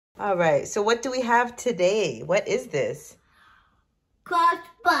All right, so what do we have today? What is this? Car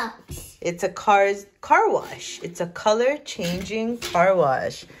box. It's a car wash. It's a color-changing car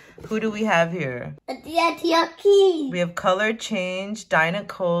wash. Who do we have here? We have color change,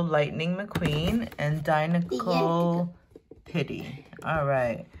 Dinoco Lightning McQueen, and Dinoco Pity. All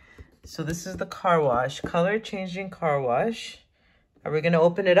right. So this is the car wash, color changing car wash. Are we going to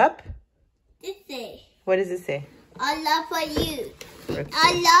open it up? This say. What does it say? I love for you.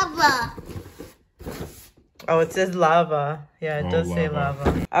 I love her. Oh, it says lava. Yeah, it does say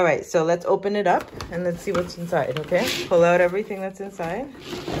lava. All right, so let's open it up and let's see what's inside, okay? Pull out everything that's inside.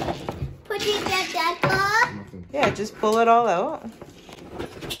 Put it in that car. Yeah, just pull it all out.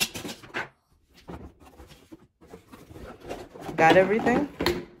 Got everything?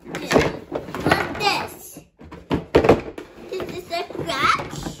 Yeah. What's this? This is a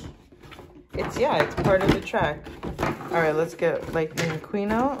scratch? It's part of the track. All right, let's get Lightning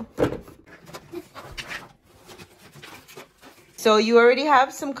McQueen out. So you already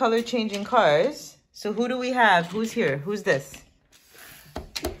have some color changing cars. So who do we have? Who's here? Who's this?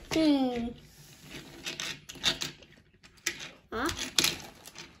 Huh?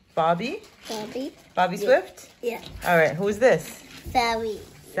 Bobby? Bobby Swift? Yeah. All right, who's this? Sally.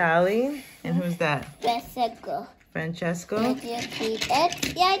 Sally. And who's that? Francesco. Yeah.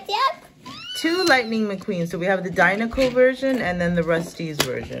 2 Lightning McQueen. So we have the Dinoco version and then the Rusty's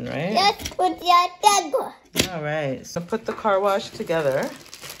version, right? Let's put that. All right, so put the car wash together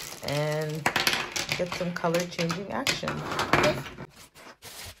and get some color changing action.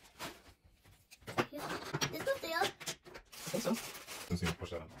 This is there. I think so. Let's see,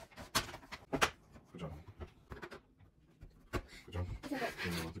 push that up. Good job. Good job.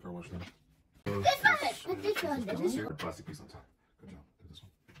 Let the car wash now. This one. This one. Plastic piece on top. Good job. Do this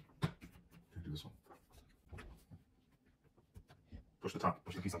one. Do this one. Push the top.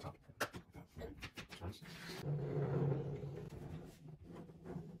 Push the piece on top.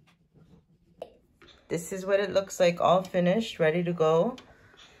 This is what it looks like, all finished, ready to go.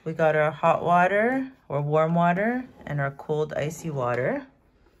 We got our hot water or warm water and our cold icy water.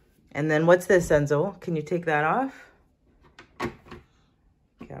 And then what's this, Enzo? Can you take that off?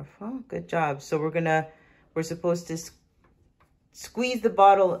 Careful, good job. So we're supposed to squeeze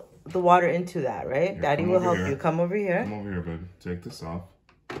the water into that, right? Here, Daddy will help you. Come over here. Come over here, baby. Take this off.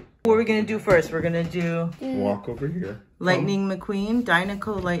 What are we gonna do first? We're gonna do Walk over here. Lightning McQueen,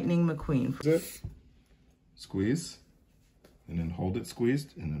 Dinoco Lightning McQueen. That's it. Squeeze, and then hold it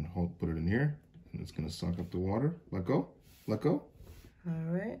squeezed, and then put it in here, and it's gonna suck up the water. Let go, let go.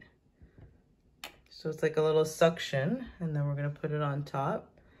 All right. So it's like a little suction, and then we're gonna put it on top,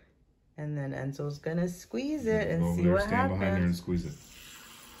 and then Enzo's gonna squeeze it and see what happens. Stand behind there and squeeze it.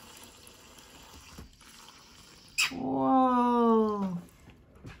 Whoa.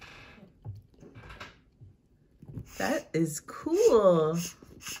 That is cool.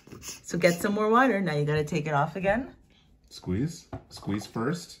 So get some more water. Now you gotta take it off again. Squeeze. Squeeze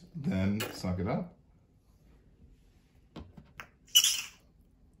first, then suck it up.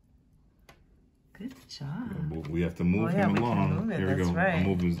 Good job. We have to move him along. Move it. Here we That's go. right. I'll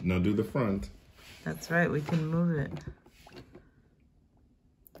move his, now do the front. That's right. We can move it.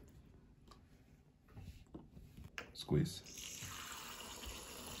 Squeeze.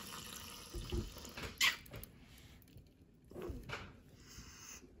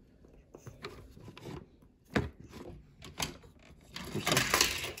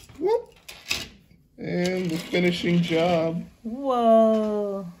 And the finishing job.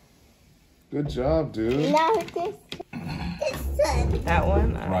 Whoa. Good job, dude. Now this one. That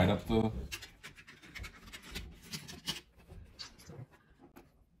one? Right up the...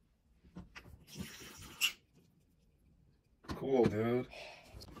 Cool, dude.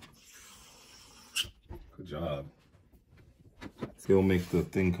 Good job. He'll make the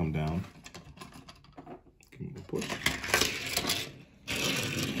thing come down. Give him a push.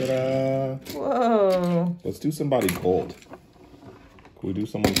 Ta-da! Whoa. Let's do somebody cold. Can we do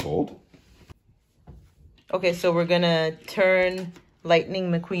someone cold? Okay, so we're gonna turn Lightning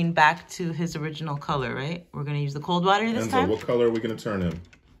McQueen back to his original color, right? We're gonna use the cold water this time? What color are we gonna turn him?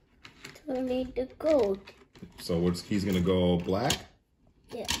 Turn it to gold. So he's gonna go black?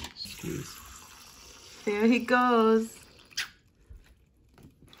 Yeah. Squeeze. There he goes.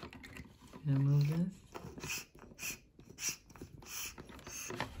 Gonna move this.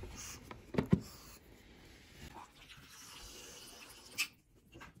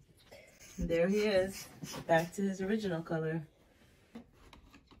 And there he is, back to his original color.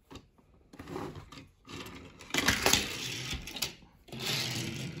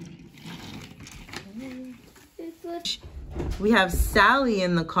 We have Sally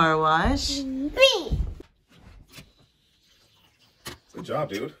in the car wash. Good job,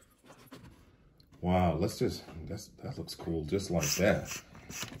 dude. Wow, that looks cool just like that.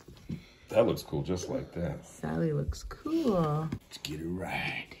 That looks cool just like that. Sally looks cool. Let's get it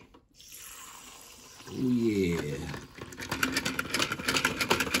right. Oh yeah.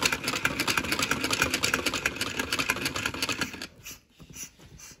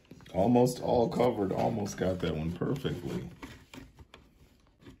 Almost all covered. Almost got that one perfectly.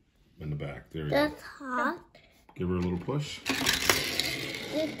 In the back. There we go. That's hot. Give her a little push.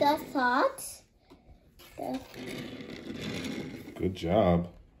 That's hot. Good job.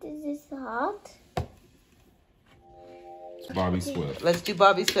 This is hot. It's Bobby Swift. Let's do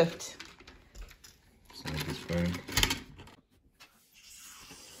Bobby Swift. Snap his thing.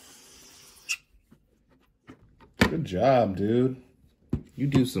 Good job, dude. You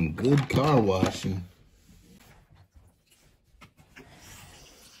do some good car washing.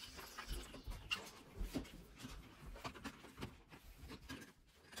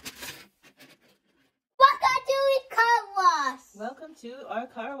 Welcome to our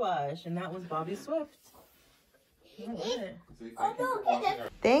car wash, and that was Bobby Swift. All right.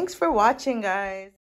 Thanks for watching, guys.